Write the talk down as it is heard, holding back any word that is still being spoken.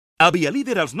A Via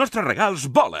Líder els nostres regals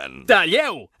volen.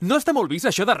 Talleu! No està molt vist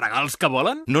això de regals que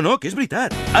volen? No, que és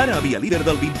veritat. Ara a Via Líder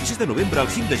del 26 de novembre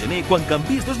al 5 de gener, quan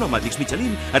canvies 2 pneumàtics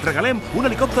Michelin, et regalem un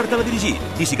helicòpter teledirigit.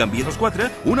 I si canvies els 4,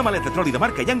 una maleta troli de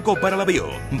marca Yanko per a l'avió.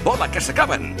 Vola, que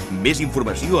s'acaben! Més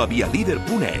informació a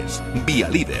vialider.es. Via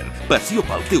Líder. Passió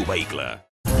pel teu vehicle.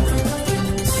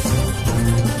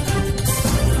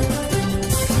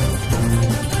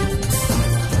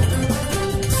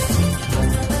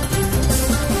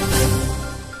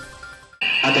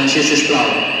 Atenció,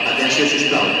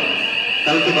 sisplau.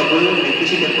 Cal que evacueu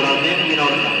l'edifici temporalment i en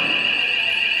ordre.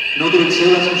 No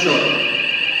utilitzeu l'ascensor.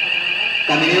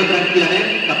 Camineu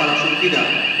tranquil·lament cap a la sortida.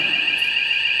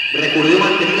 Recordeu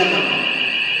mantenir la calma.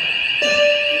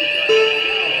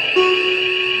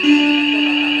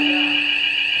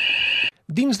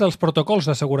 Dins dels protocols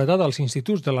de seguretat dels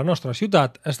instituts de la nostra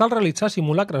ciutat està el realitzar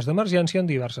simulacres d'emergència en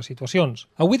diverses situacions.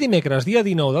 Avui dimecres, dia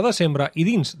 19 de desembre, i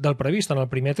dins del previst en el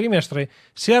primer trimestre,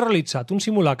 s'ha realitzat un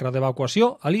simulacre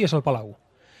d'evacuació a l'IES El Plau.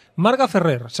 Marga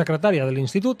Ferrer, secretària de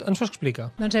l'Institut, ens ho explica.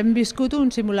 Doncs hem viscut un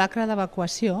simulacre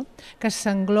d'evacuació que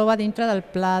s'engloba dintre del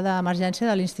pla d'emergència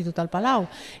de l'Institut El Palau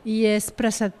i és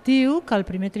preceptiu que el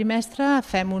primer trimestre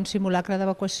fem un simulacre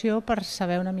d'evacuació per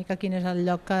saber una mica quin és el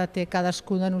lloc que té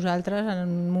cadascú de nosaltres en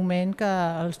un moment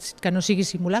que no sigui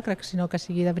simulacre, sinó que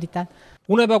sigui de veritat.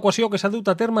 Una evacuació que s'ha dut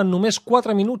a terme en només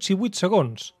 4 minuts i 8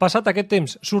 segons. Passat aquest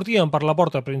temps, sortien per la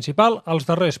porta principal els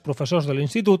darrers professors de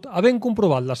l'Institut, havent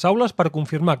comprovat les aules per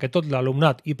confirmar que tot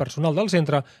l'alumnat i personal del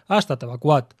centre ha estat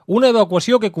evacuat. Una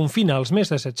evacuació que confina els més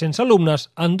de 700 alumnes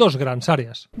en 2 grans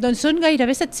àrees. Doncs són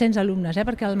gairebé 700 alumnes,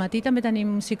 perquè al matí també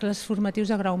tenim cicles formatius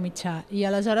de grau mitjà i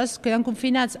aleshores queden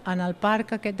confinats en el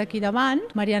parc aquest d'aquí davant,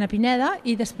 Mariana Pineda,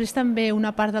 i després també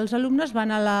una part dels alumnes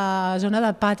van a la zona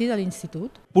del pati de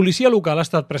l'Institut. Policia local ha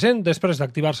estat present després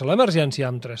d'activar-se l'emergència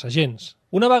amb 3 agents.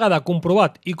 Una vegada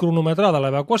comprovat i cronometrada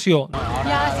l'evacuació...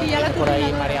 Por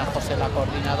ahí María José, la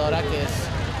coordinadora, que es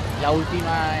la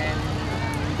última en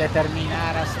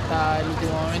determinar hasta el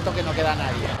último momento que no queda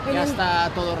nadie. Ya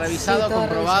está todo revisado,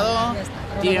 comprobado,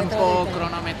 tiempo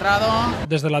cronometrado.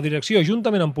 Des de la direcció,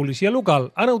 juntament amb policia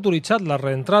local, han autoritzat la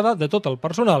reentrada de tot el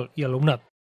personal i alumnat.